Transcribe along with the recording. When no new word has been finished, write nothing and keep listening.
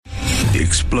The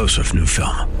explosive new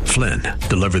film, Flynn,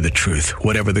 deliver the truth,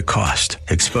 whatever the cost,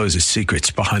 exposes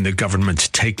secrets behind the government's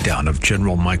takedown of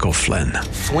General Michael Flynn.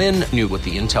 Flynn knew what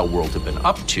the intel world had been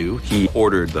up to. He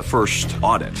ordered the first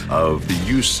audit of the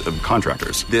use of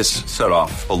contractors. This set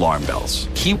off alarm bells.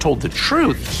 He told the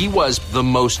truth. He was the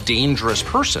most dangerous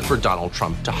person for Donald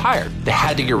Trump to hire. They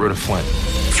had to get rid of Flynn.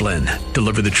 Flynn,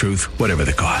 deliver the truth, whatever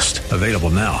the cost. Available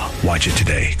now. Watch it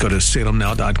today. Go to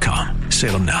salemnow.com.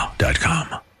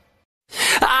 salemnow.com.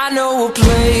 I know a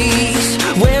place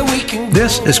where we can go.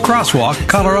 This is Crosswalk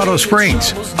Colorado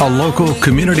Springs, a local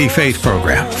community faith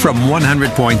program from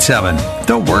 100.7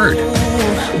 The Word.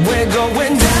 We're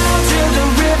going down to the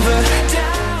river,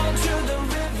 down to the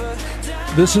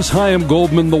river. This is Chaim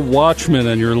Goldman, the Watchman,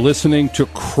 and you're listening to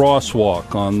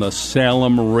Crosswalk on the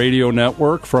Salem Radio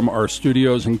Network from our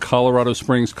studios in Colorado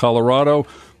Springs, Colorado.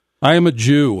 I am a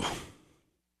Jew.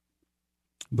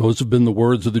 Those have been the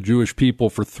words of the Jewish people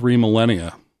for 3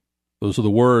 millennia. Those are the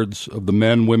words of the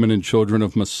men, women, and children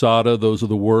of Masada. Those are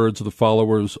the words of the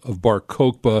followers of Bar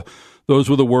Kokhba. Those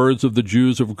were the words of the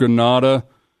Jews of Granada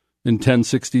in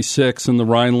 1066, in the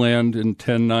Rhineland in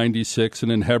 1096,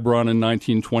 and in Hebron in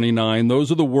 1929. Those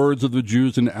are the words of the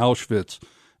Jews in Auschwitz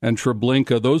and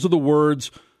Treblinka. Those are the words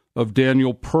of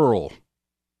Daniel Pearl.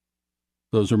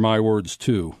 Those are my words,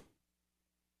 too.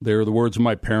 They are the words of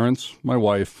my parents, my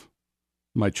wife,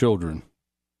 my children.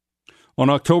 On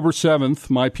October 7th,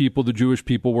 my people, the Jewish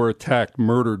people, were attacked,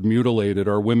 murdered, mutilated,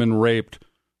 our women raped,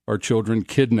 our children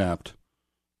kidnapped.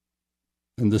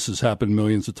 And this has happened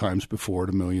millions of times before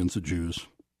to millions of Jews.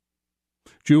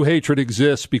 Jew hatred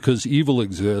exists because evil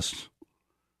exists,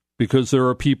 because there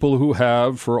are people who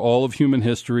have, for all of human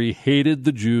history, hated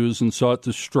the Jews and sought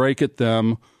to strike at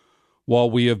them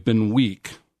while we have been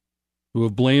weak, who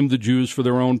have blamed the Jews for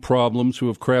their own problems, who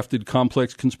have crafted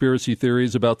complex conspiracy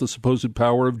theories about the supposed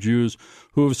power of Jews,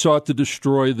 who have sought to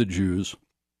destroy the Jews.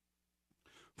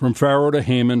 From Pharaoh to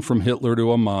Haman, from Hitler to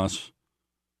Hamas,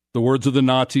 the words of the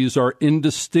Nazis are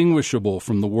indistinguishable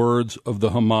from the words of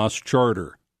the Hamas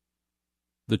Charter.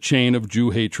 The chain of Jew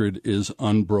hatred is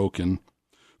unbroken.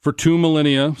 For 2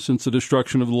 millennia, since the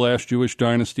destruction of the last Jewish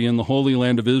dynasty in the Holy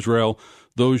Land of Israel,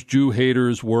 those Jew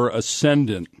haters were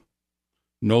ascendant.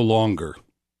 No longer.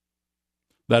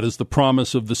 That is the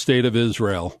promise of the state of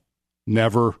Israel.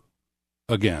 Never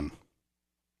again.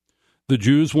 The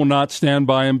Jews will not stand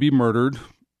by and be murdered.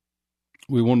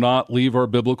 We will not leave our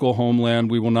biblical homeland.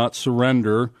 We will not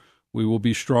surrender. We will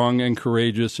be strong and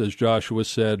courageous, as Joshua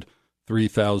said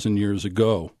 3,000 years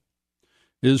ago.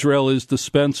 Israel is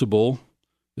dispensable.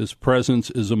 His presence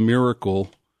is a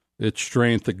miracle. Its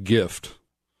strength a gift.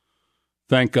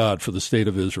 Thank God for the state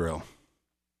of Israel.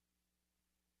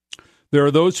 There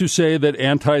are those who say that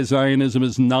anti-Zionism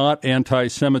is not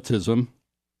anti-Semitism.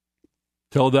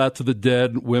 Tell that to the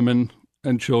dead women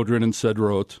and children in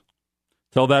Sderot.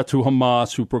 Tell that to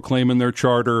Hamas, who proclaim in their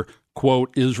charter,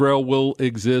 quote, Israel will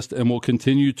exist and will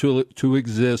continue to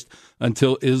exist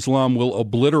until Islam will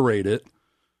obliterate it,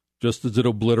 just as it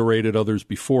obliterated others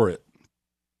before it.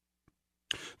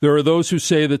 There are those who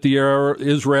say that the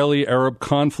Israeli-Arab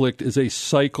conflict is a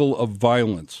cycle of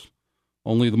violence.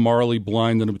 Only the morally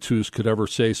blind and obtuse could ever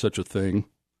say such a thing.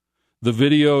 The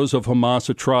videos of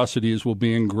Hamas atrocities will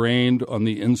be ingrained on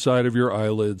the inside of your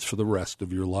eyelids for the rest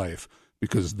of your life,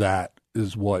 because that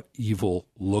is what evil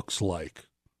looks like.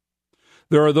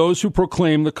 There are those who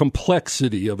proclaim the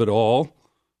complexity of it all.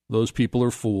 Those people are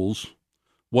fools.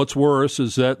 What's worse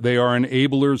is that they are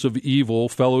enablers of evil,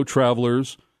 fellow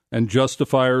travelers, and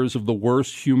justifiers of the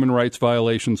worst human rights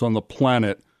violations on the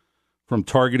planet, from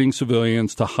targeting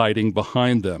civilians to hiding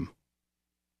behind them.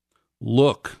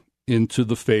 Look into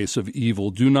the face of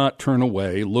evil. Do not turn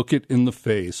away. Look it in the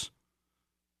face.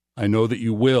 I know that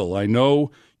you will. I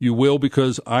know you will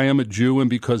because I am a Jew and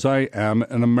because I am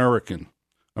an American.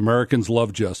 Americans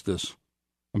love justice.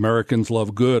 Americans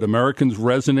love good. Americans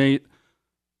resonate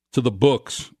to the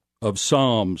books of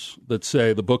Psalms that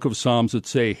say, the book of Psalms that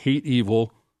say, hate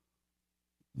evil,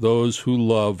 those who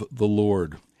love the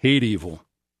Lord. Hate evil.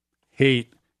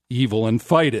 Hate evil and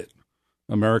fight it.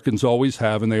 Americans always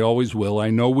have and they always will.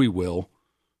 I know we will.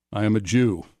 I am a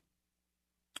Jew.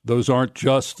 Those aren't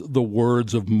just the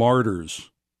words of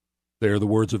martyrs. They are the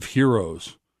words of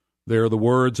heroes. They are the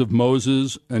words of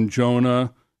Moses and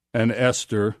Jonah and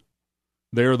Esther.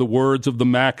 They are the words of the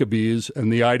Maccabees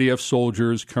and the IDF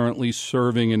soldiers currently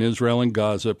serving in Israel and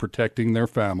Gaza, protecting their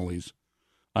families.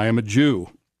 I am a Jew.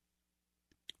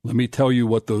 Let me tell you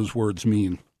what those words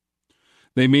mean.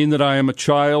 They mean that I am a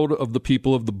child of the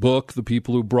people of the book, the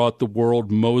people who brought the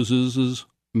world Moses'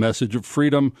 message of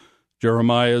freedom,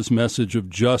 Jeremiah's message of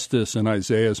justice, and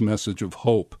Isaiah's message of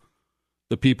hope.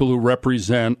 the people who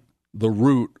represent the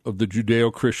root of the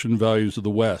Judeo-Christian values of the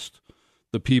West,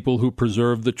 the people who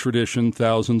preserve the tradition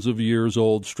thousands of years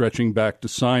old stretching back to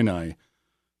Sinai,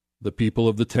 the people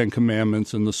of the Ten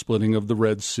Commandments and the splitting of the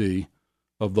Red Sea,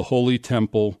 of the Holy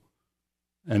Temple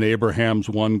and Abraham's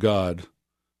one God,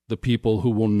 the people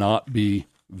who will not be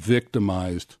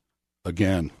victimized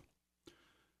again.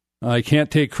 I can't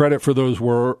take credit for those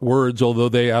words, although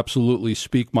they absolutely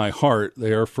speak my heart.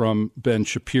 They are from Ben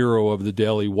Shapiro of the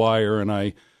Daily Wire, and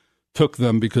I took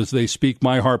them because they speak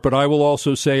my heart. But I will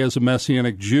also say, as a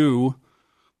Messianic Jew,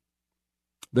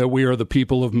 that we are the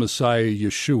people of Messiah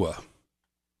Yeshua.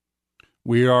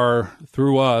 We are,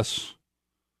 through us,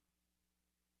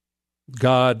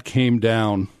 God came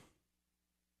down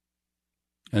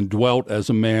and dwelt as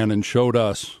a man and showed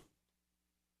us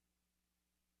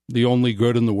the only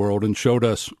good in the world, and showed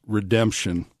us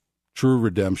redemption, true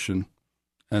redemption,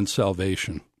 and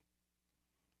salvation.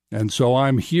 And so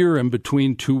I'm here in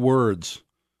between two words,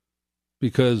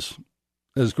 because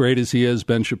as great as he is,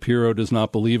 Ben Shapiro does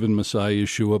not believe in Messiah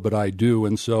Yeshua, but I do.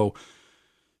 And so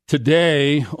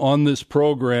today on this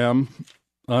program,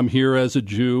 I'm here as a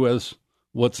Jew, as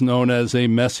what's known as a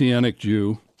Messianic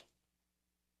Jew.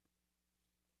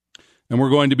 And we're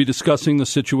going to be discussing the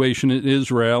situation in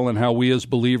Israel and how we as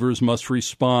believers must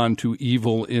respond to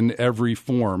evil in every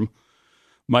form.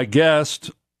 My guest,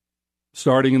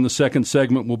 starting in the second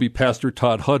segment, will be Pastor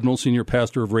Todd Hudnall, senior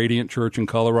pastor of Radiant Church in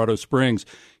Colorado Springs.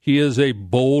 He is a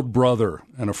bold brother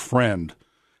and a friend.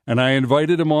 And I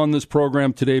invited him on this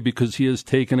program today because he has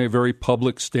taken a very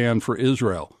public stand for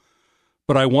Israel.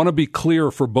 But I want to be clear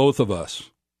for both of us.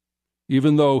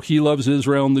 Even though he loves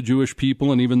Israel and the Jewish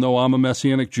people, and even though I'm a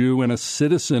Messianic Jew and a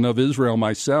citizen of Israel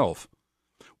myself,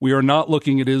 we are not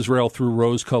looking at Israel through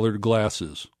rose-colored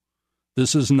glasses.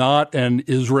 This is not an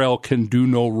Israel can do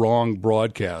no wrong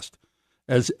broadcast,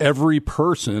 as every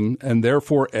person, and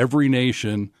therefore every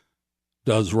nation,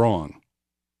 does wrong.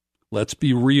 Let's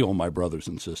be real, my brothers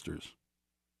and sisters.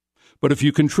 But if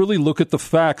you can truly look at the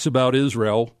facts about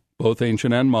Israel, both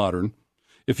ancient and modern,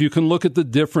 if you can look at the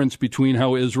difference between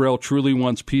how Israel truly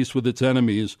wants peace with its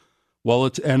enemies, while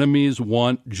its enemies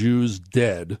want Jews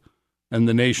dead, and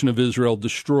the nation of Israel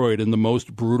destroyed in the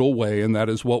most brutal way, and that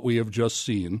is what we have just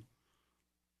seen,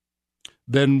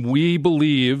 then we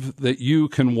believe that you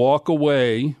can walk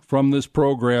away from this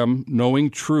program knowing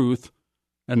truth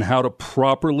and how to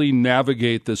properly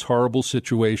navigate this horrible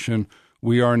situation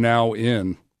we are now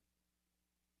in.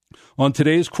 On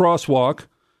today's Crosswalk,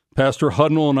 Pastor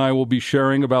Hudnall and I will be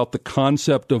sharing about the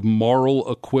concept of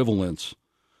moral equivalence.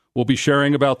 We'll be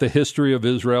sharing about the history of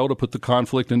Israel to put the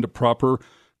conflict into proper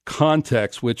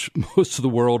context, which most of the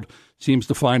world seems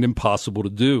to find impossible to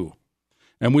do.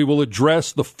 And we will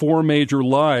address the four major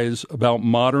lies about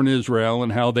modern Israel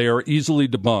and how they are easily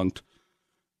debunked,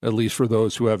 at least for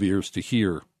those who have ears to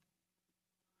hear.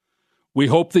 We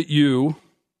hope that you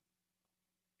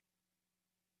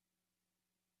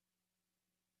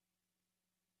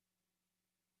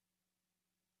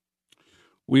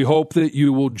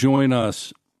will join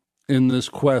us in this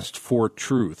quest for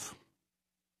truth,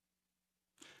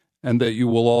 and that you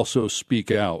will also speak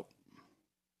out.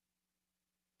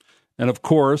 And of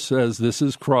course, as this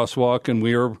is Crosswalk and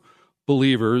we are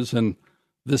believers and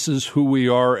this is who we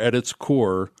are at its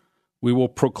core, we will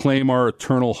proclaim our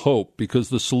eternal hope, because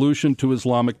the solution to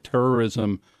Islamic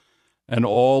terrorism and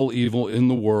all evil in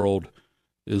the world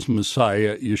is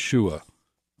Messiah Yeshua,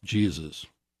 Jesus.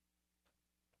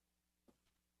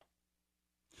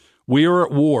 We are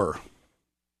at war.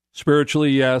 Spiritually,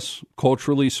 yes.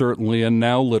 Culturally, certainly. And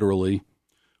now, literally.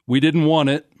 We didn't want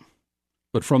it,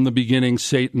 but from the beginning,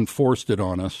 Satan forced it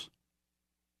on us.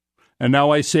 And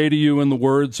now I say to you in the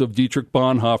words of Dietrich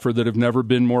Bonhoeffer that have never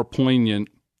been more poignant,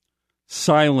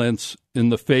 silence in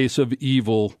the face of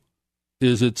evil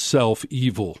is itself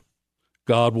evil.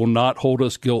 God will not hold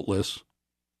us guiltless.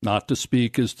 Not to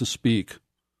speak is to speak.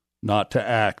 Not to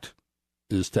act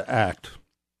is to act.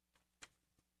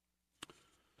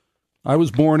 I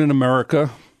was born in America,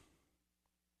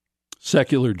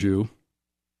 secular Jew,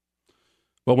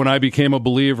 but when I became a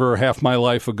believer half my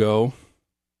life ago,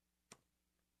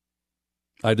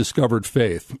 I discovered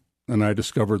faith and I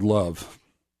discovered love.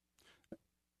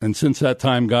 And since that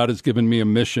time, God has given me a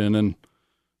mission, and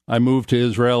I moved to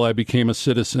Israel. I became a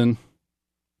citizen,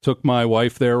 took my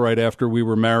wife there right after we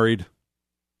were married,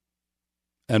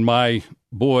 and my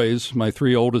boys, my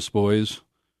three oldest boys,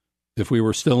 if we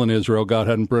were still in Israel, God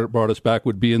hadn't brought us back,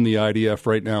 would be in the IDF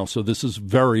right now. So this is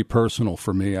very personal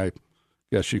for me, I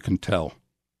guess you can tell.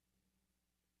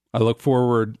 I look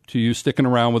forward to you sticking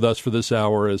around with us for this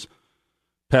hour as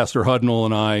Pastor Hudnall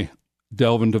and I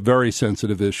delve into very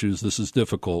sensitive issues. This is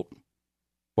difficult,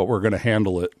 but we're going to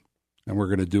handle it, and we're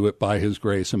going to do it by His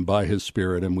grace and by His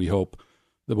Spirit, and we hope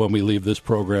that when we leave this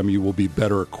program, you will be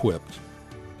better equipped.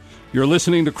 You're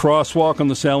listening to Crosswalk on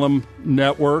the Salem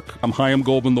Network. I'm Chaim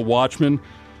Goldman, the Watchman,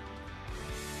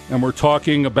 and we're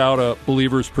talking about a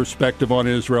believer's perspective on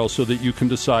Israel so that you can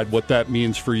decide what that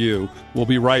means for you. We'll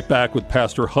be right back with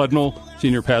Pastor Hudnall,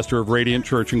 Senior Pastor of Radiant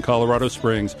Church in Colorado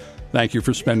Springs. Thank you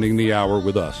for spending the hour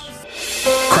with us.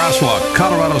 Crosswalk,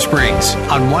 Colorado Springs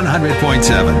on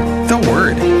 100.7. The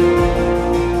Word.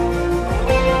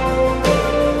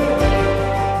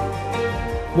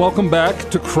 Welcome back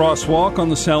to Crosswalk on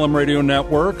the Salem Radio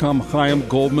Network. I'm Chaim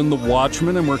Goldman, the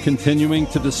Watchman, and we're continuing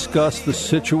to discuss the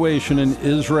situation in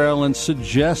Israel and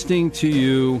suggesting to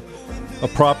you a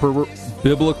proper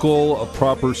biblical, a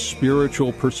proper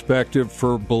spiritual perspective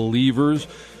for believers.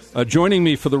 Joining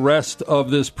me for the rest of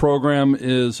this program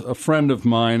is a friend of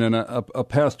mine and a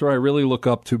pastor I really look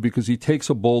up to because he takes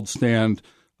a bold stand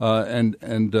and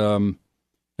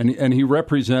he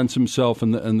represents himself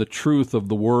in the truth of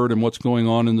the Word and what's going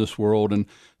on in this world and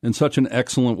in such an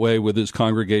excellent way with his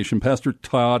congregation. Pastor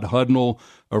Todd Hudnall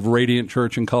of Radiant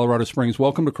Church in Colorado Springs.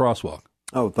 Welcome to Crosswalk.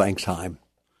 Oh, thanks, Chaim.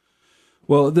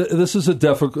 Well, this is a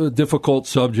difficult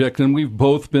subject, and we've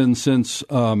both been since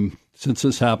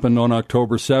this happened on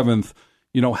October 7th.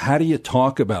 You know, how do you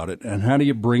talk about it and how do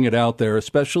you bring it out there,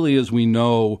 especially as we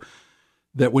know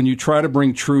that when you try to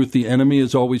bring truth, the enemy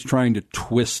is always trying to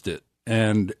twist it.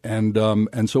 And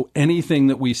so anything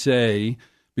that we say,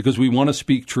 because we want to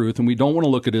speak truth and we don't want to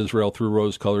look at Israel through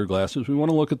rose-colored glasses, we want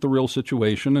to look at the real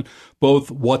situation and both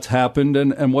what's happened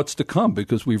and what's to come,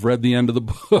 because we've read the end of the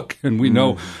book and we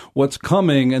know what's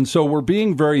coming. And so we're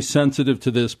being very sensitive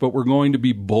to this, but we're going to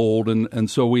be bold. And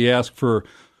so we ask for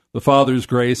the Father's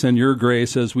grace and your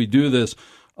grace as we do this.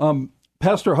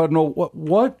 Pastor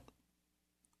Hudnall,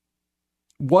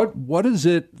 what is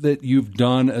it that you've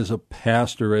done as a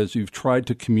pastor as you've tried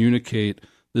to communicate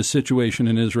the situation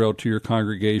in Israel to your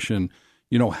congregation?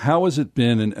 You know, how has it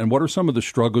been and what are some of the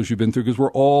struggles you've been through? Because we're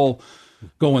all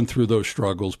going through those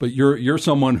struggles, but you're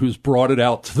someone who's brought it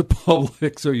out to the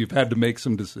public, so you've had to make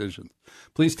some decisions.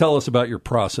 Please tell us about your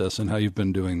process and how you've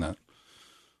been doing that.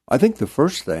 I think the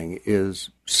first thing is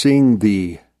seeing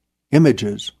the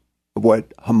images of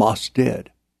what Hamas did.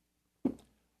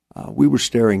 We were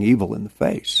staring evil in the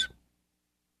face.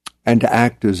 And to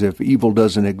act as if evil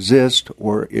doesn't exist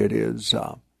or it is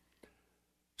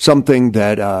something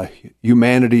that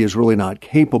humanity is really not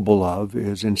capable of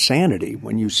is insanity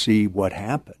when you see what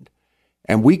happened.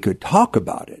 And we could talk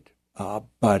about it,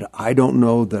 but I don't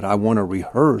know that I want to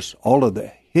rehearse all of the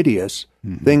hideous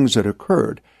things that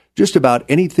occurred. Just about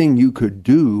anything you could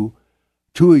do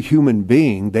to a human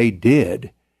being, they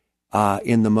did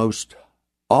in the most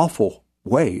awful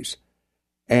ways.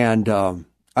 And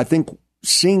I think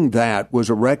seeing that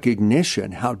was a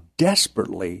recognition how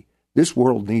desperately this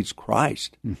world needs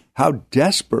Christ, how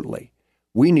desperately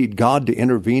we need God to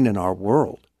intervene in our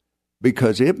world,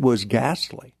 because it was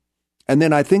ghastly. And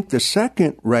then I think the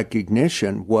second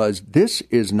recognition was this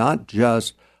is not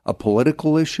just a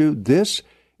political issue, this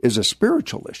is a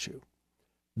spiritual issue.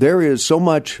 There is so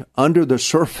much under the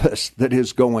surface that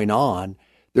is going on.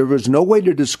 There was no way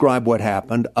to describe what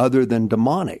happened other than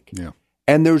demonic. Yeah.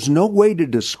 And there's no way to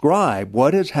describe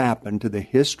what has happened to the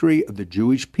history of the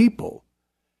Jewish people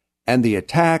and the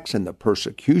attacks and the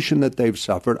persecution that they've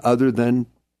suffered other than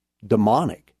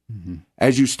demonic. Mm-hmm.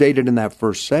 As you stated in that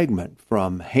first segment,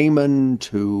 from Haman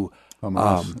to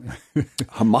Hamas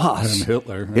and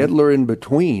Hitler. Hitler in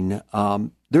between,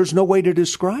 there's no way to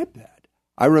describe that.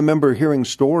 I remember hearing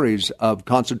stories of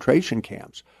concentration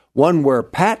camps, one where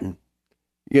Patton,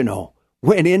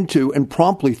 went into and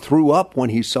promptly threw up when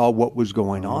he saw what was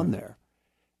going on there.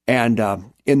 And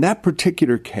in that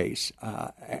particular case,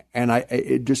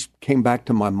 it just came back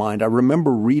to my mind, I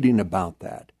remember reading about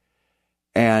that.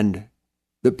 And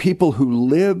the people who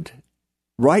lived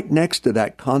right next to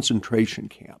that concentration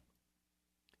camp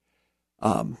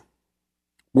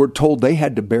were told they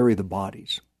had to bury the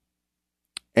bodies.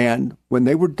 And when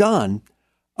they were done,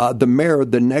 the mayor,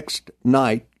 the next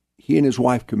night, he and his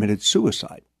wife committed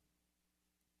suicide.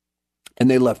 And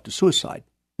they left a suicide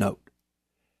note.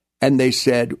 And they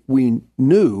said, we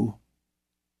knew,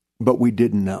 but we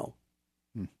didn't know.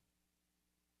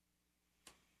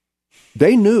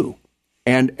 They knew.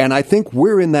 And I think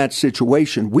we're in that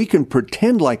situation. We can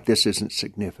pretend like this isn't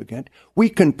significant. We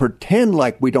can pretend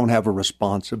like we don't have a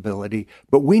responsibility,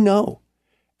 but we know.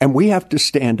 And we have to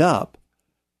stand up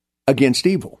against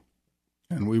evil.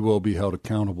 And we will be held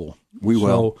accountable. We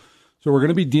will. So we're going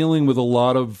to be dealing with a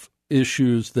lot of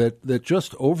issues that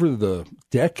just over the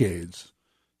decades,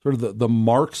 sort of the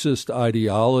Marxist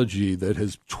ideology that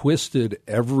has twisted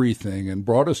everything and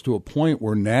brought us to a point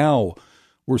where now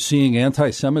we're seeing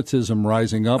anti-Semitism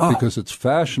rising up because it's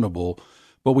fashionable.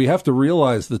 But we have to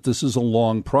realize that this is a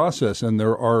long process, and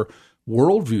there are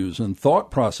worldviews and thought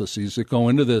processes that go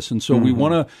into this. And so we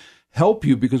want to help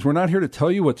you, because we're not here to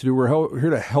tell you what to do. We're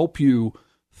here to help you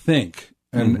think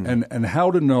and how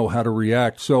to know how to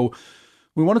react. So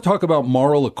we want to talk about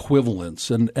moral equivalence,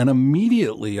 and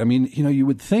immediately, I mean, you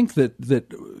would think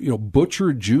that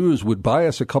butchered Jews would buy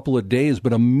us a couple of days,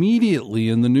 but immediately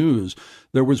in the news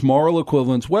there was moral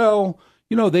equivalence. Well,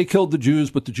 they killed the Jews,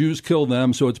 but the Jews killed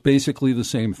them, so it's basically the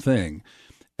same thing.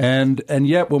 And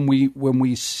yet when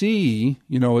we see,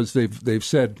 as they've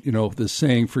said, this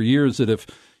saying for years that if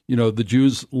the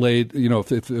Jews laid,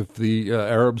 if the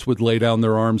Arabs would lay down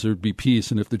their arms, there'd be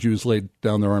peace, and if the Jews laid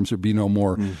down their arms, there'd be no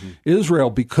more Israel,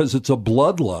 because it's a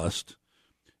bloodlust.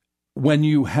 When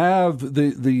you have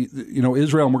the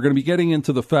Israel, and we're going to be getting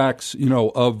into the facts,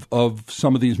 of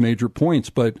some of these major points,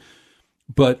 but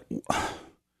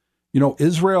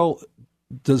Israel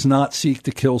does not seek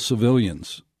to kill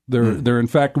civilians. They're in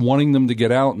fact wanting them to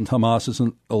get out, and Hamas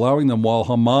isn't allowing them, while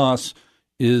Hamas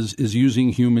is using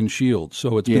human shields.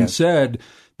 So it's been said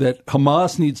that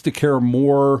Hamas needs to care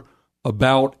more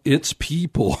about its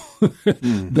people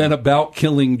than about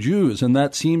killing Jews. And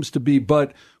that seems to be,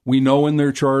 but we know in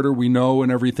their charter, we know in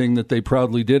everything that they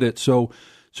proudly did it. So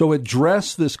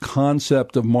address this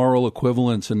concept of moral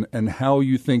equivalence and how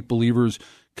you think believers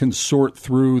can sort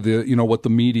through the, what the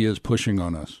media is pushing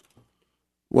on us.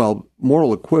 Well,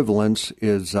 moral equivalence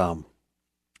is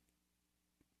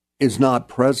not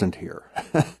present here.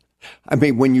 I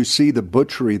mean, when you see the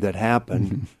butchery that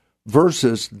happened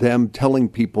versus them telling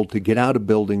people to get out of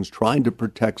buildings, trying to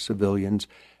protect civilians,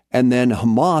 and then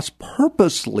Hamas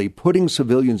purposely putting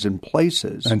civilians in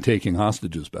places. And taking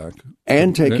hostages back.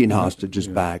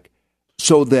 Back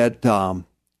so that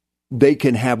they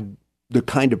can have the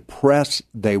kind of press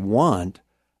they want.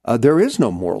 There is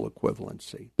no moral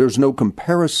equivalency. There's no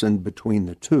comparison between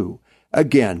the two.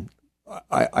 Again,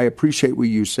 I appreciate what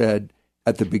you said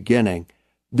at the beginning.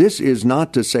 This is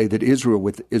not to say that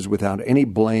Israel is without any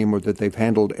blame or that they've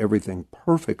handled everything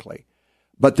perfectly,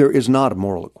 but there is not a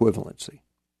moral equivalency.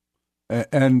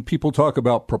 And people talk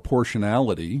about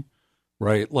proportionality,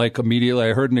 right? Like immediately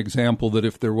I heard an example that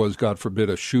if there was, God forbid,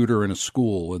 a shooter in a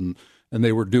school and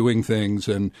they were doing things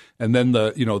and then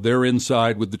they're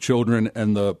inside with the children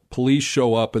and the police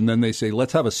show up and then they say,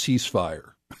 let's have a ceasefire.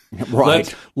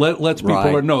 Right. Let's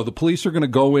people no, the police are going to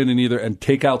go in and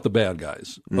take out the bad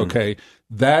guys. Okay.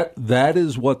 That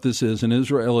is what this is. And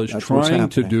Israel is trying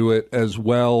to do it as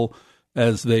well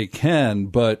as they can.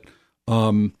 But,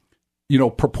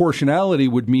 proportionality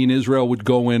would mean Israel would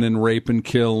go in and rape and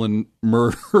kill and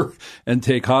murder and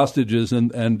take hostages.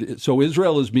 And so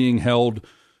Israel is being held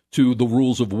to the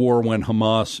rules of war when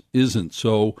Hamas isn't.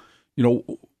 So,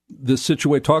 this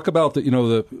situation, talk about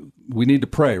we need to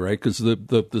pray, right? Because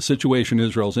the situation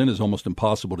Israel's in is almost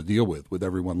impossible to deal with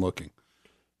everyone looking.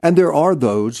 And there are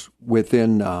those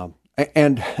within, there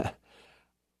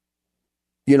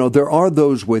are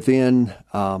those within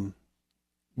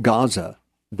Gaza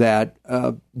that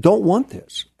don't want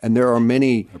this. And there are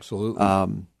many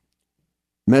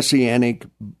Messianic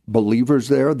believers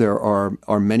there. There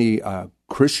are many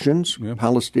Christians,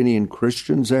 Palestinian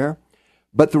Christians there.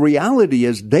 But the reality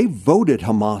is they voted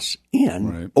Hamas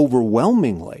in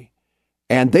overwhelmingly,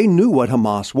 and they knew what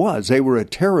Hamas was. They were a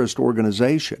terrorist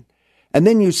organization. And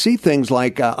then you see things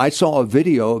like I saw a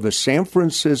video of a San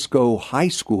Francisco high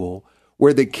school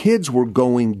where the kids were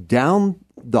going down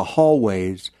the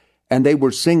hallways and they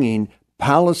were singing,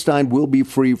 "Palestine will be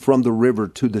free from the river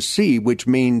to the sea," which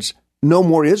means no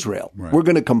more Israel. Right. We're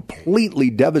going to completely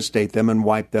devastate them and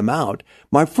wipe them out.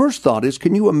 My first thought is,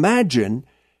 can you imagine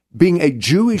being a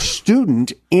Jewish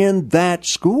student in that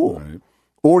school? Right.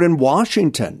 Or in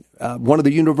Washington, one of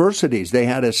the universities, they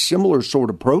had a similar sort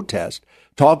of protest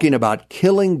talking about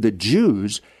killing the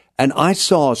Jews. And I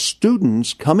saw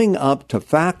students coming up to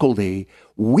faculty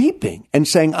weeping and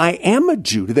saying, I am a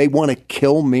Jew. Do they want to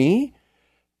kill me?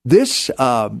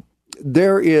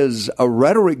 There is a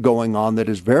rhetoric going on that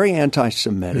is very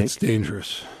anti-Semitic. It's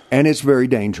dangerous. And it's very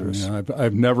dangerous. Yeah,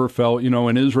 I've never felt,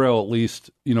 in Israel at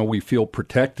least, we feel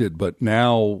protected. But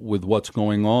now with what's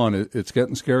going on, it's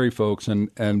getting scary, folks.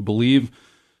 And believe,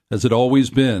 as it always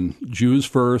been, Jews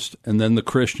first and then the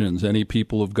Christians, any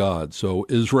people of God. So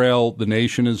Israel, the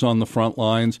nation, is on the front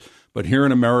lines. But here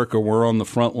in America, we're on the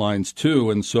front lines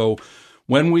too. And so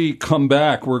when we come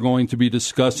back, we're going to be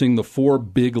discussing the 4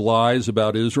 big lies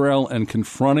about Israel and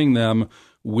confronting them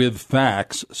with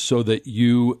facts so that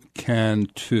you can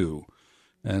too.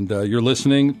 And you're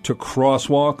listening to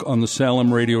Crosswalk on the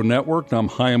Salem Radio Network. I'm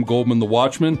Chaim Goldman, the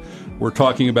Watchman. We're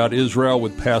talking about Israel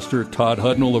with Pastor Todd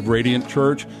Hudnall of Radiant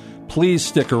Church. Please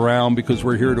stick around because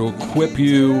we're here to equip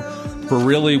you for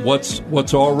really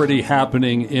what's already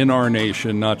happening in our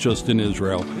nation, not just in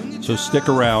Israel. So stick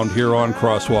around here on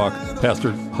Crosswalk.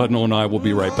 Pastor Hudnall and I will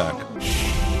be right back.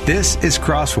 This is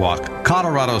Crosswalk,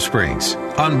 Colorado Springs,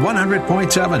 on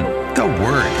 100.7 The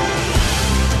Word.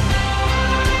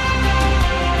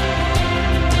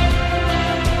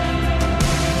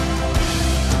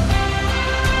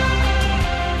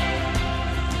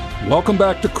 Welcome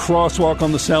back to Crosswalk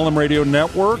on the Salem Radio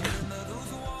Network.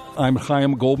 I'm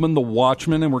Chaim Goldman, the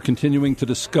Watchman, and we're continuing to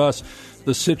discuss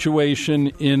the situation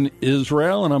in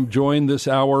Israel. And I'm joined this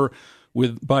hour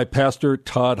by Pastor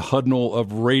Todd Hudnall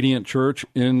of Radiant Church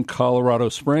in Colorado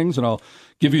Springs. And I'll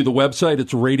give you the website.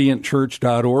 It's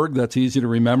radiantchurch.org. That's easy to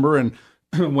remember. And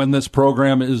when this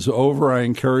program is over, I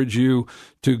encourage you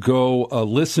to go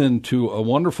listen to a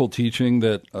wonderful teaching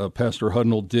that Pastor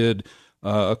Hudnall did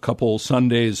a couple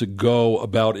Sundays ago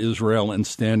about Israel and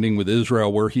standing with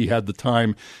Israel, where he had the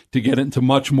time to get into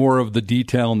much more of the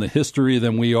detail and the history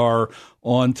than we are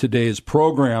on today's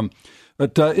program.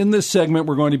 But in this segment,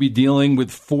 we're going to be dealing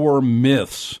with 4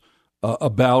 myths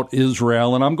about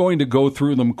Israel, and I'm going to go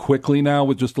through them quickly now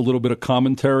with just a little bit of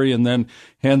commentary and then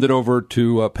hand it over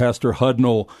to Pastor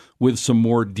Hudnall with some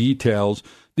more details.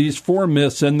 These 4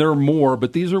 myths, and there are more,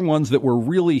 but these are ones that we're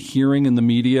really hearing in the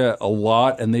media a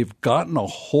lot, and they've gotten a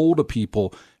hold of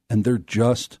people, and they're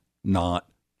just not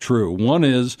true. One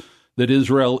is that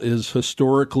Israel is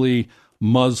historically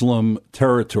Muslim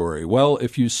territory. Well,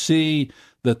 if you see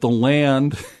that the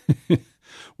land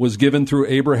was given through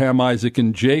Abraham, Isaac,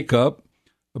 and Jacob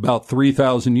about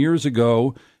 3,000 years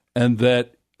ago, and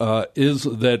that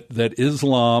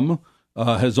Islam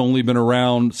has only been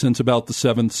around since about the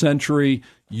 7th century,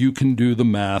 you can do the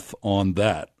math on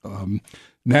that.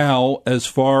 Now, as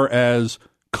far as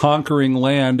conquering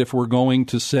land, if we're going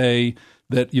to say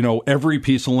that, every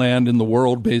piece of land in the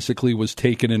world basically was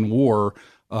taken in war,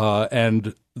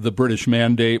 and the British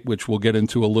Mandate, which we'll get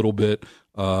into a little bit,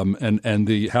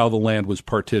 and how the land was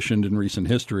partitioned in recent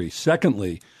history.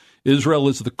 Secondly, Israel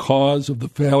is the cause of the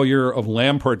failure of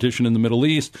land partition in the Middle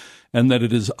East, and that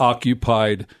it is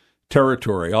occupied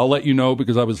territory. I'll let you know,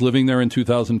 because I was living there in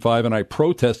 2005 and I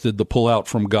protested the pullout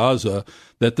from Gaza,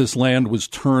 that this land was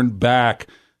turned back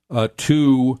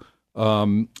to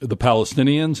the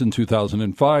Palestinians in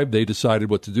 2005. They decided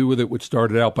what to do with it, which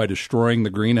started out by destroying the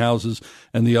greenhouses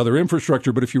and the other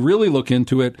infrastructure. But if you really look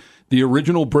into it, the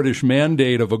original British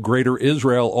mandate of a greater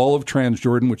Israel, all of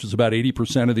Transjordan, which is about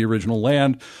 80% of the original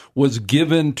land, was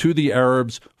given to the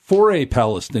Arabs for a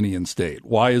Palestinian state.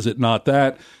 Why is it not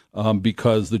that?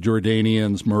 Because the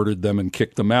Jordanians murdered them and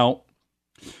kicked them out.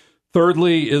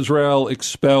 Thirdly, Israel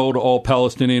expelled all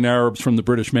Palestinian Arabs from the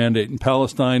British Mandate in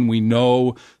Palestine. We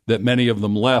know that many of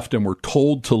them left and were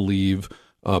told to leave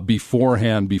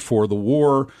beforehand, before the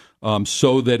war,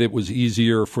 so that it was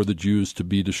easier for the Jews to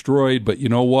be destroyed. But you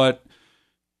know what?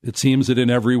 It seems that in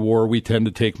every war, we tend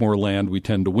to take more land, we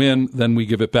tend to win, then we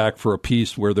give it back for a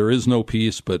peace where there is no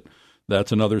peace, but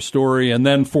that's another story. And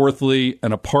then fourthly,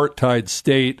 an apartheid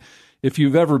state. If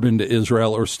you've ever been to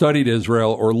Israel or studied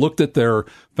Israel or looked at their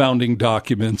founding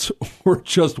documents or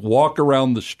just walk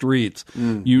around the streets,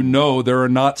 you know there are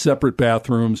not separate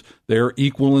bathrooms. They are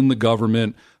equal in the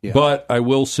government. Yeah. But I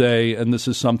will say, and this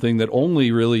is something that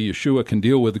only really Yeshua can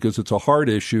deal with because it's a hard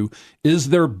issue, is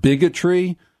there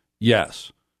bigotry?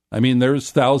 Yes. I mean,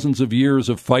 there's thousands of years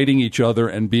of fighting each other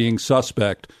and being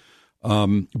suspect.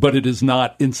 But it is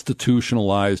not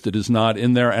institutionalized. It is not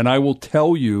in there. And I will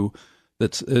tell you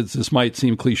that this might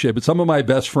seem cliche, but some of my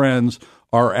best friends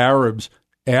are Arabs.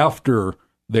 After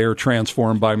they're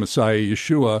transformed by Messiah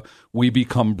Yeshua, we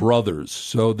become brothers.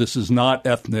 So this is not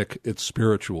ethnic, it's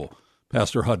spiritual.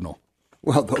 Pastor Hudnall.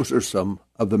 Well, those are some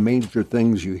of the major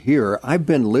things you hear. I've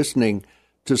been listening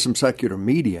to some secular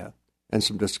media and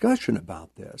some discussion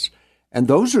about this. And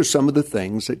those are some of the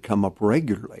things that come up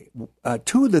regularly.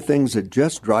 2 of the things that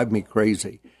just drive me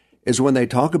crazy is when they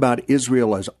talk about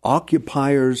Israel as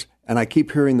occupiers, and I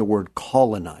keep hearing the word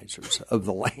colonizers of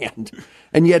the land.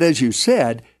 And yet, as you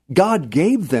said, God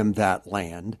gave them that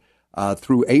land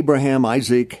through Abraham,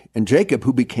 Isaac, and Jacob,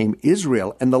 who became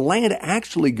Israel. And the land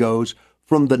actually goes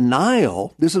from the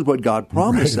Nile, this is what God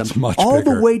promised them, all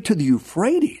bigger, the way to the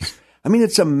Euphrates. I mean,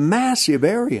 it's a massive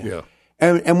area. Yeah.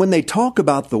 And when they talk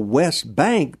about the West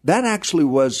Bank, that actually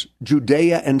was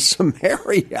Judea and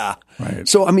Samaria. Right.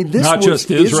 So, I mean, this not was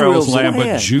just Israel's land,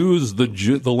 land, but Jews, the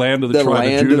land of the tribe of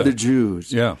Judah. The land of the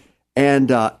Jews. Yeah.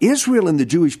 And Israel and the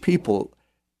Jewish people,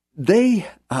 they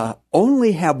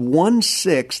only have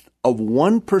 1/6 of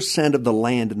 1% of the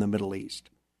land in the Middle East.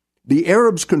 The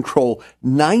Arabs control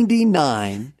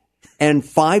 99 and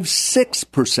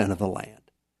 5/6% of the land.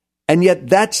 And yet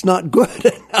that's not good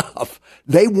enough.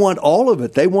 They want all of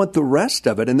it. They want the rest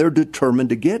of it, and they're determined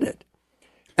to get it.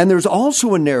 And there's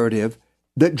also a narrative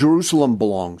that Jerusalem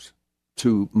belongs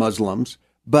to Muslims,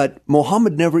 but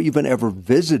Muhammad never even ever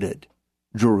visited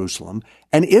Jerusalem.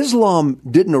 And Islam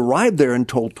didn't arrive there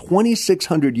until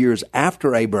 2,600 years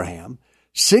after Abraham,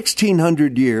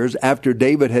 1,600 years after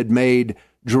David had made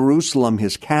Jerusalem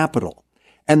his capital.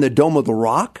 And the Dome of the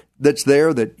Rock that's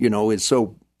there that, is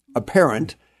so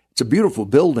apparent, it's a beautiful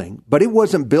building, but it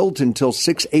wasn't built until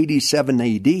 687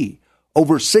 AD,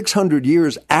 over 600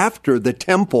 years after the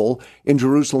temple in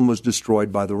Jerusalem was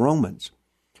destroyed by the Romans.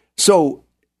 So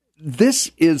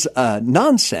this is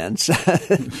nonsense.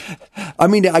 I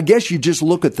mean, I guess you just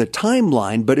look at the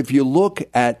timeline, but if you look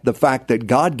at the fact that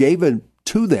God gave it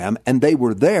to them and they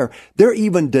were there, they're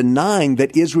even denying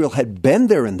that Israel had been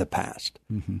there in the past.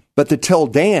 Mm-hmm. But the Tel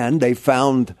Dan, they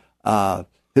found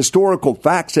historical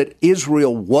facts that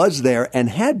Israel was there and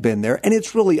had been there, and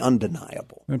it's really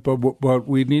undeniable. But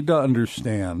we need to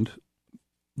understand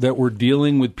that we're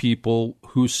dealing with people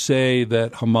who say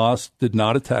that Hamas did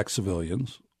not attack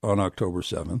civilians on October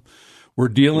 7th. We're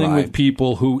dealing with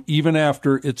people who, even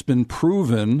after it's been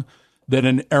proven that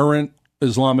an errant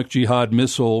Islamic Jihad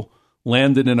missile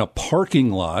landed in a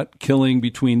parking lot, killing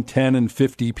between 10 and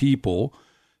 50 people,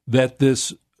 that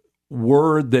this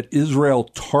word that Israel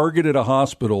targeted a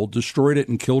hospital, destroyed it,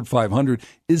 and killed 500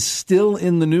 is still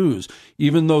in the news,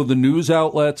 even though the news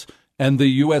outlets and the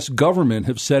U.S. government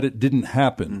have said it didn't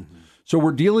happen. Mm-hmm. So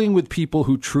we're dealing with people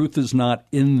who truth is not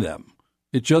in them.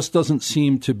 It just doesn't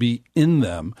seem to be in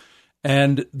them.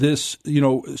 And this,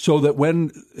 so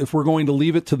that if we're going to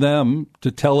leave it to them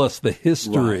to tell us the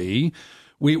history,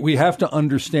 we have to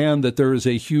understand that there is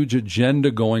a huge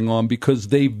agenda going on because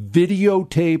they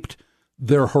videotaped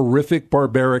their horrific,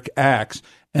 barbaric acts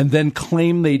and then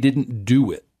claim they didn't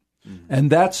do it. Mm-hmm.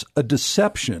 And that's a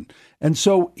deception. And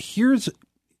so here's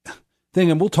the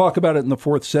thing, and we'll talk about it in the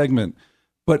fourth segment,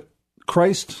 but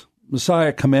Christ,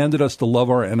 Messiah, commanded us to love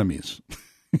our enemies.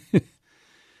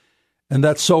 And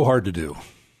that's so hard to do.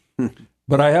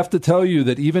 But I have to tell you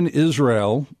that even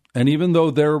Israel, and even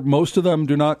though most of them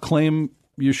do not claim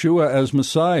Yeshua as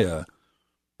Messiah,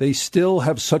 they still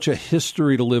have such a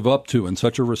history to live up to and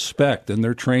such a respect, and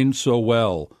they're trained so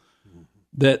well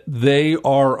that they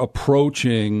are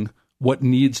approaching what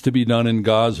needs to be done in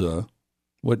Gaza,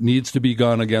 what needs to be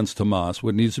done against Hamas,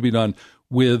 what needs to be done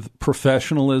with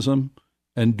professionalism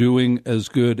and doing as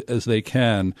good as they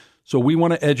can. So we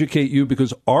want to educate you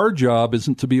because our job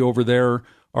isn't to be over there.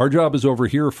 Our job is over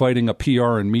here fighting a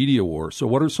PR and media war. So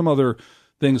what are some other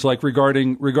things like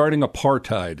regarding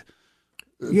apartheid?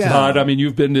 Yeah. Todd, I mean,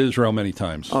 you've been to Israel many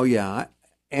times. Oh, yeah.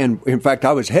 And in fact,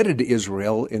 I was headed to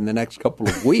Israel in the next couple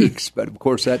of weeks, but of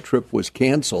course that trip was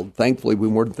canceled. Thankfully, we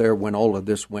weren't there when all of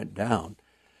this went down.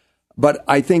 But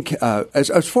I think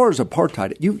as far as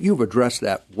apartheid, you've addressed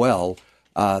that well.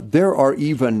 There are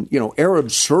even,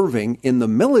 Arabs serving in the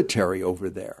military over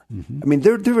there. Mm-hmm. I mean,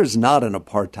 there is not an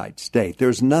apartheid state.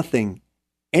 There's nothing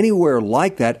anywhere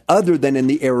like that other than in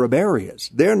the Arab areas.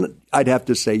 I'd have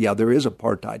to say, there is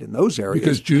apartheid in those areas.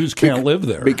 Because Jews can't live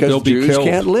there. Because Jews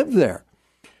can't live there.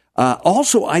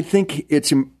 Also, I think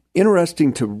it's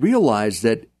interesting to realize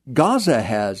that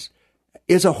Gaza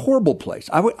is a horrible place.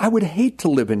 I would hate to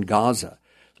live in Gaza.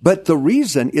 But the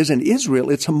reason isn't Israel,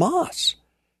 it's Hamas.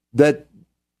 That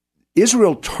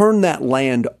Israel turned that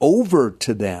land over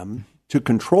to them to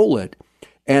control it.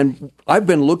 And I've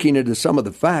been looking into some of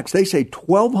the facts. They say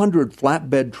 1,200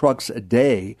 flatbed trucks a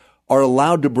day are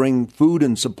allowed to bring food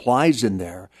and supplies in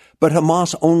there, but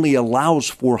Hamas only allows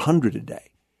 400 a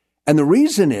day. And the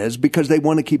reason is because they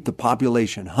want to keep the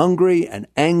population hungry and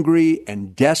angry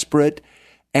and desperate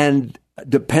and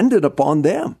dependent upon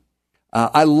them.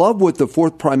 I love what the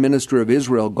fourth prime minister of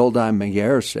Israel, Golda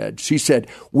Meir, said. She said,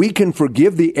 "We can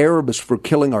forgive the Arabs for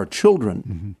killing our children.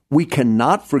 Mm-hmm. We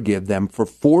cannot forgive them for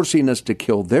forcing us to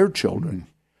kill their children.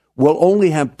 Mm-hmm. We'll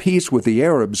only have peace with the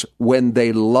Arabs when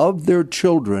they love their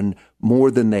children more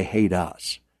than they hate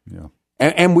us." Yeah.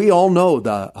 And we all know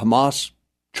the Hamas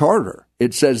charter.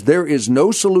 It says there is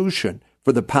no solution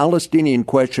for the Palestinian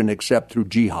question except through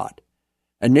jihad.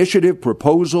 Initiative,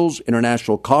 proposals,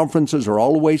 international conferences are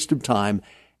all a waste of time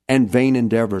and vain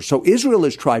endeavors. So Israel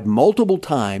has tried multiple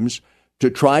times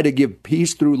to try to give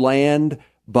peace through land,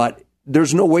 but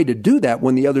there's no way to do that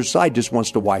when the other side just wants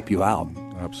to wipe you out.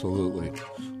 Absolutely.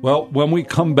 Well, when we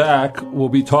come back, we'll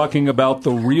be talking about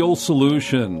the real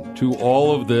solution to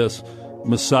all of this,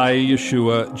 Messiah,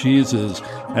 Yeshua, Jesus,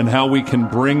 and how we can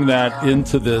bring that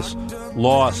into this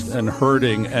lost and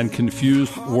hurting and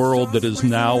confused world that is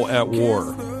now at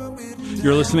war.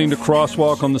 You're listening to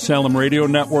Crosswalk on the Salem Radio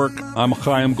Network. I'm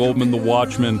Chaim Goldman, the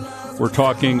Watchman. We're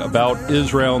talking about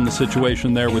Israel and the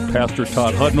situation there with Pastor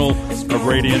Todd Hudnall of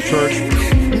Radiant Church.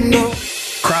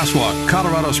 Crosswalk,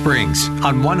 Colorado Springs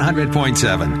on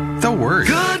 100.7. The Word.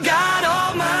 Good God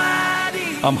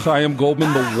Almighty. I'm Chaim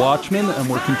Goldman, the Watchman, and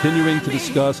we're continuing to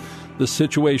discuss the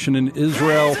situation in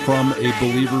Israel from a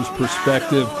believer's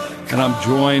perspective. And I'm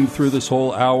joined through this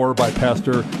whole hour by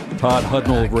Pastor Todd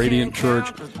Hudnall of Radiant Church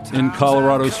in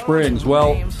Colorado Springs.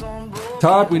 Well,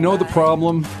 Todd, we know the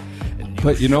problem,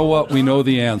 but you know what? We know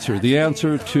the answer. The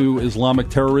answer to Islamic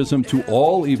terrorism, to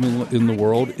all evil in the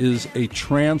world, is a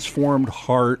transformed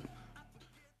heart,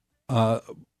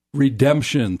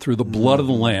 redemption through the blood of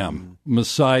the Lamb,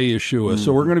 Messiah Yeshua.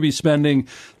 So we're going to be spending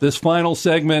this final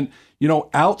segment,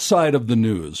 outside of the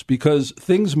news, because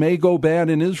things may go bad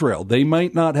in Israel. They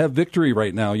might not have victory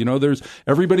right now.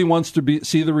 Everybody wants to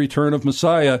see the return of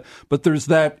Messiah, but there's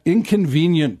that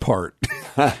inconvenient part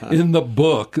in the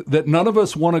book that none of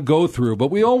us want to go through,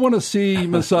 but we all want to see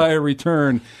Messiah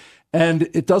return. And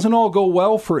it doesn't all go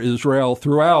well for Israel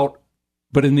throughout,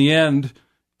 but in the end,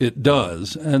 it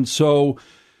does. And so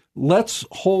let's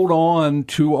hold on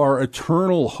to our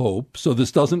eternal hope so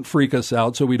this doesn't freak us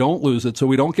out, so we don't lose it, so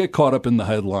we don't get caught up in the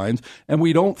headlines, and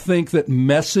we don't think that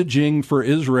messaging for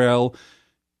Israel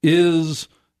is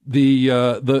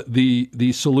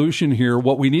the solution here.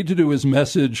 What we need to do is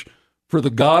message for the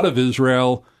God of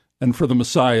Israel and for the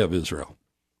Messiah of Israel.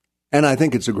 And I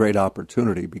think it's a great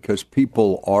opportunity because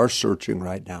people are searching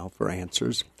right now for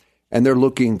answers. And they're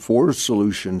looking for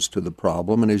solutions to the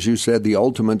problem. And as you said, the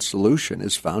ultimate solution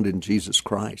is found in Jesus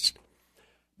Christ.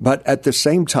 But at the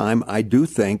same time, I do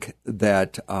think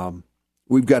that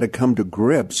we've got to come to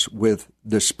grips with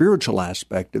the spiritual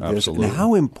aspect of this and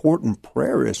how important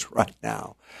prayer is right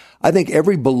now. I think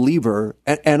every believer,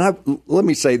 let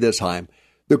me say this, Chaim,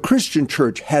 the Christian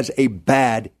church has a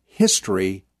bad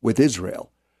history with Israel.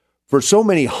 For so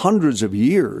many hundreds of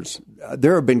years,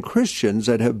 there have been Christians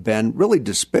that have been really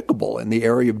despicable in the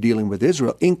area of dealing with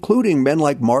Israel, including men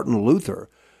like Martin Luther,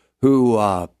 who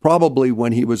probably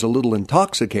when he was a little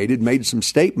intoxicated made some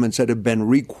statements that have been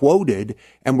requoted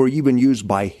and were even used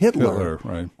by Hitler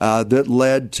right. That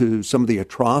led to some of the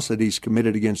atrocities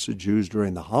committed against the Jews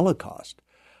during the Holocaust.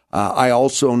 I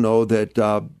also know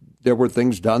that there were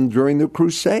things done during the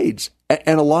Crusades.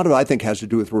 And a lot of it, I think, has to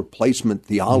do with replacement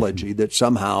theology, that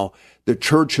somehow the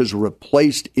church has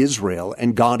replaced Israel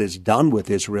and God is done with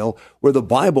Israel, where the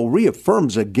Bible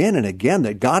reaffirms again and again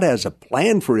that God has a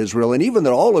plan for Israel and even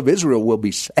that all of Israel will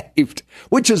be saved,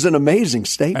 which is an amazing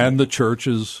statement. And the church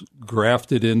is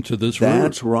grafted into this root.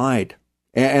 That's right.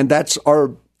 And that's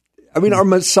our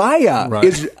Messiah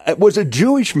was a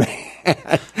Jewish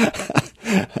man.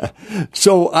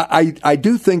 So I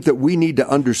do think that we need to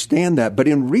understand that. But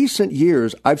in recent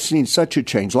years, I've seen such a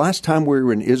change. Last time we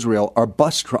were in Israel, our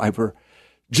bus driver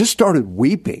just started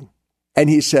weeping. And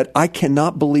he said, I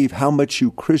cannot believe how much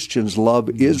you Christians love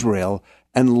Israel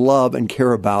and love and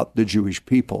care about the Jewish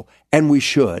people. And we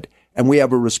should. And we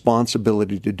have a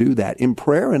responsibility to do that in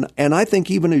prayer. And I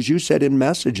think even as you said, in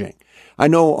messaging. I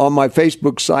know on my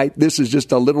Facebook site, this is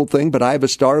just a little thing, but I have a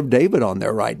Star of David on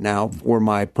there right now for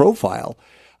my profile,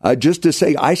 just to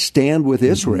say I stand with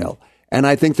Israel. And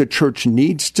I think the church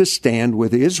needs to stand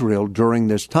with Israel during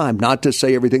this time. Not to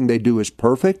say everything they do is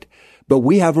perfect, but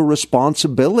we have a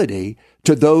responsibility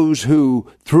to those through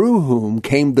whom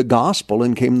came the gospel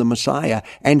and came the Messiah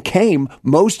and came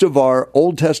most of our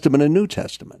Old Testament and New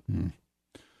Testament.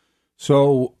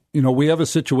 So, we have a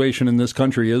situation in this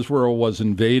country. Israel was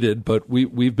invaded, but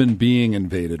we've been being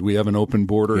invaded. We have an open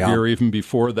border here even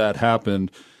before that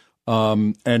happened.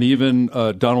 And even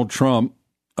Donald Trump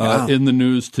in the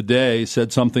news today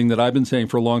said something that I've been saying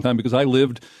for a long time because I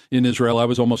lived in Israel. I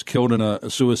was almost killed in a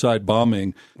suicide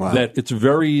bombing. That it's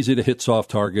very easy to hit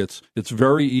soft targets. It's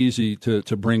very easy to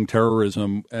bring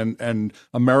terrorism. And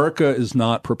America is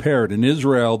not prepared. In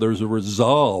Israel, there's a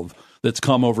resolve that's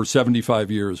come over 75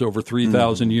 years, over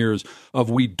 3,000 years of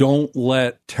we don't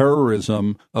let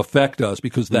terrorism affect us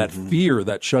because that fear,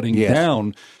 that shutting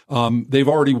down, they've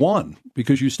already won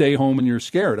because you stay home and you're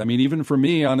scared. I mean, even for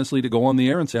me, honestly, to go on the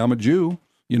air and say I'm a Jew,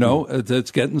 it's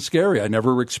getting scary. I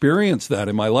never experienced that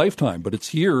in my lifetime, but it's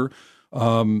here.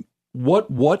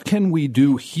 What can we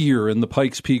do here in the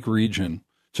Pikes Peak region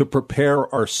to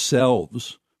prepare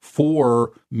ourselves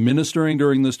for ministering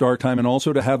during this dark time, and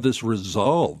also to have this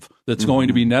resolve that's going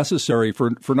to be necessary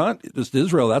for not just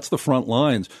Israel, that's the front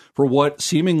lines, for what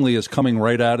seemingly is coming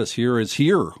right at us here is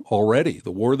here already,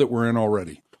 the war that we're in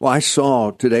already. Well, I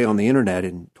saw today on the internet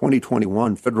in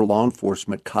 2021, federal law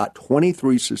enforcement caught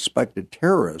 23 suspected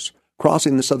terrorists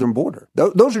crossing the southern border.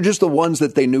 Those are just the ones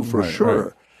that they knew for sure.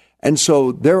 Right. And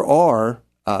so there are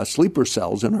sleeper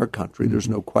cells in our country. There's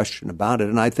no question about it.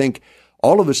 And I think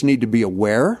all of us need to be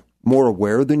aware, more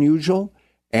aware than usual,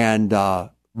 and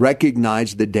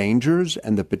recognize the dangers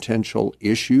and the potential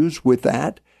issues with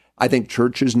that. I think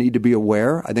churches need to be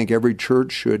aware. I think every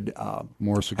church should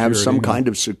have some kind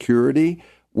of security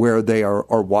where they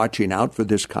are watching out for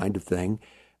this kind of thing.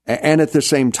 And at the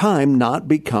same time, not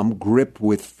become gripped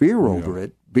with fear over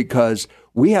it, because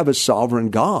we have a sovereign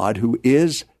God who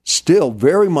is still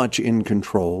very much in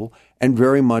control and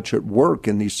very much at work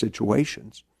in these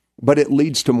situations. But it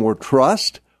leads to more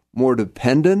trust, more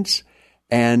dependence,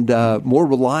 and more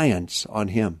reliance on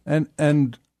Him.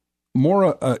 And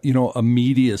more,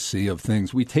 immediacy of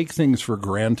things. We take things for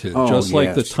granted,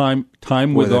 like the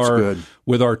time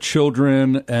with our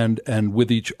children and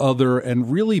with each other,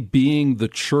 and really being the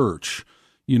church.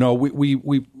 We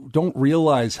don't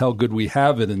realize how good we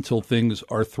have it until things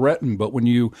are threatened. But when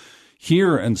you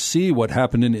hear and see what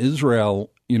happened in Israel,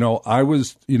 I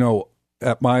was,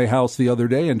 at my house the other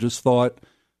day and just thought,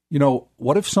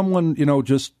 what if someone,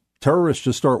 terrorists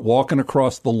just start walking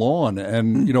across the lawn,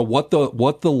 and what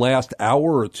the last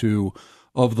hour or two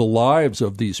of the lives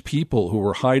of these people who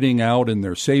were hiding out in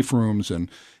their safe rooms and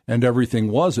everything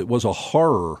it was a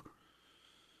horror.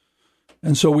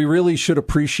 And so we really should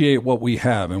appreciate what we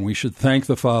have, and we should thank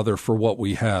the Father for what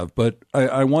we have. But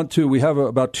we have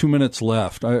about 2 minutes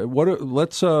left.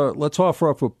 Let's offer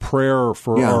up a prayer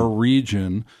for our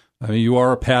region. I mean, you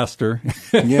are a pastor.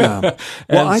 Yeah.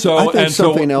 Well, I think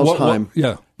something else, Chaim,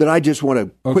 that I just want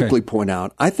to quickly point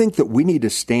out. I think that we need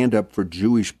to stand up for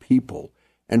Jewish people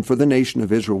and for the nation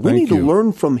of Israel. We need to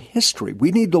learn from history. We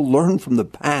need to learn from the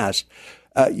past.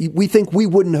 We think we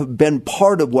wouldn't have been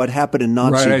part of what happened in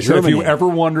Nazi Germany. So if you ever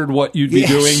wondered what you'd be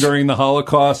doing during the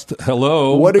Holocaust,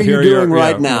 hello. What are you doing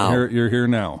right now? You're here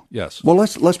now, yes. Well,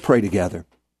 let's pray together.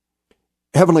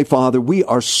 Heavenly Father, we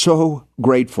are so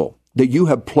grateful that you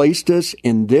have placed us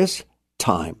in this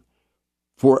time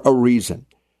for a reason.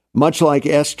 Much like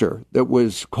Esther, that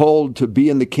was called to be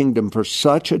in the kingdom for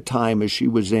such a time as she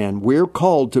was in, we're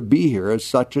called to be here at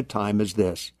such a time as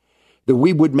this. That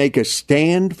we would make a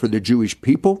stand for the Jewish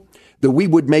people, that we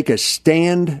would make a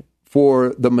stand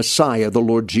for the Messiah, the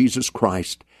Lord Jesus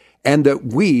Christ, and that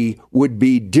we would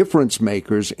be difference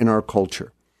makers in our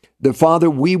culture. That, Father,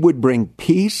 we would bring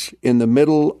peace in the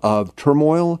middle of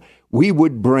turmoil. We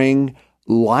would bring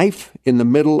life in the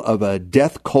middle of a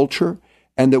death culture,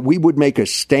 and that we would make a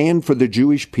stand for the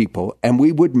Jewish people, and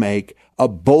we would make a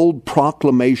bold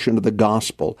proclamation of the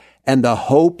gospel and the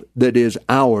hope that is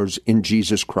ours in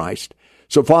Jesus Christ.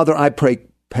 So, Father, I pray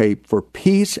for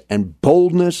peace and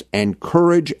boldness and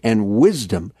courage and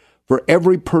wisdom for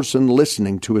every person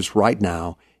listening to us right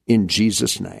now, in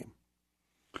Jesus' name.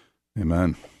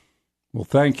 Amen. Well,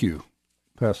 thank you,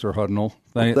 Pastor Hudnall.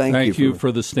 Thank you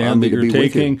for the stand that you're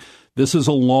taking. This is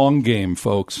a long game,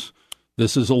 folks.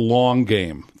 This is a long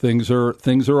game. Things are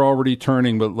already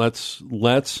turning, but let's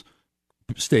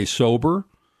stay sober.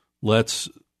 Let's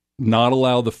not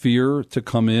allow the fear to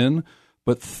come in,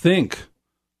 but think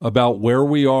about where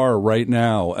we are right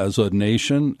now as a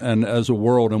nation and as a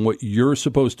world and what you're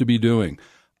supposed to be doing.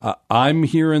 I'm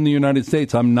here in the United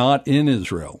States. I'm not in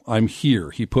Israel. I'm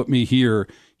here. He put me here.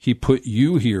 He put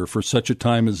you here for such a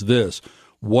time as this.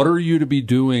 What are you to be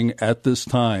doing at this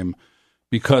time?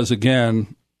 Because,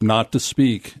 again, not to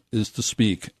speak is to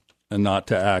speak, and not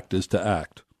to act is to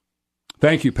act.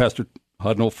 Thank you, Pastor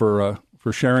Hudnall,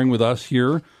 for sharing with us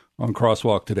here on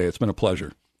Crosswalk today. It's been a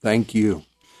pleasure. Thank you.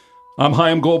 I'm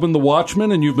Chaim Goldman, the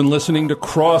Watchman, and you've been listening to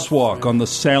Crosswalk on the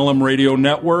Salem Radio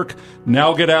Network.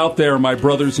 Now get out there, my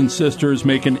brothers and sisters,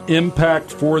 make an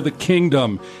impact for the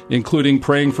kingdom, including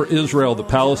praying for Israel, the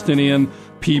Palestinian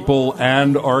people,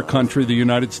 and our country, the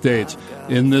United States,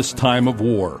 in this time of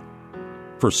war,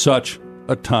 for such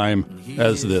a time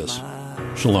as this.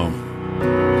 Shalom.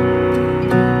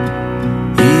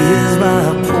 He is my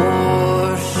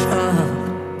portion,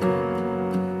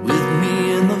 with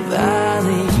me in the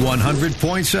valley.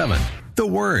 100.7 The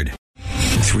Word.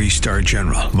 3-star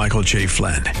general Michael J.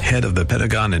 Flynn, head of the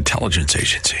Pentagon Intelligence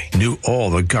Agency, knew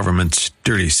all the government's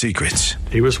dirty secrets.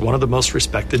 He was one of the most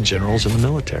respected generals in the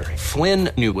military.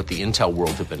 Flynn knew what the intel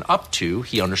world had been up to.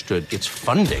 He understood its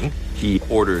funding. He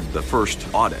ordered the first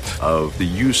audit of the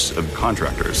use of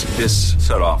contractors. This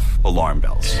set off alarm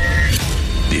bells.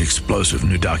 The explosive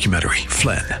new documentary,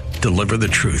 Flynn, Deliver the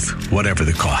Truth, Whatever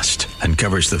the Cost,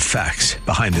 uncovers the facts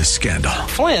behind this scandal.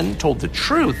 Flynn told the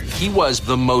truth. He was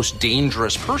the most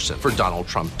dangerous person for Donald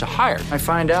Trump to hire. I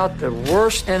find out the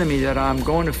worst enemy that I'm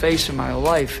going to face in my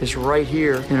life is right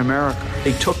here in America.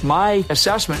 They took my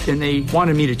assessment and they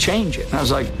wanted me to change it. And I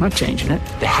was like, I'm not changing it.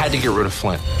 They had to get rid of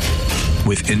Flynn.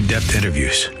 With in-depth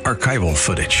interviews, archival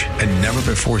footage, and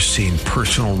never-before-seen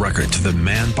personal records of the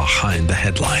man behind the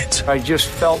headlines. I just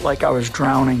felt like I was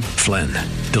drowning. Flynn,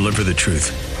 Deliver the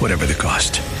Truth, Whatever the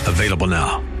Cost. Available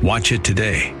now. Watch it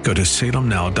today. Go to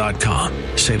salemnow.com.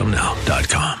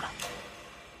 salemnow.com.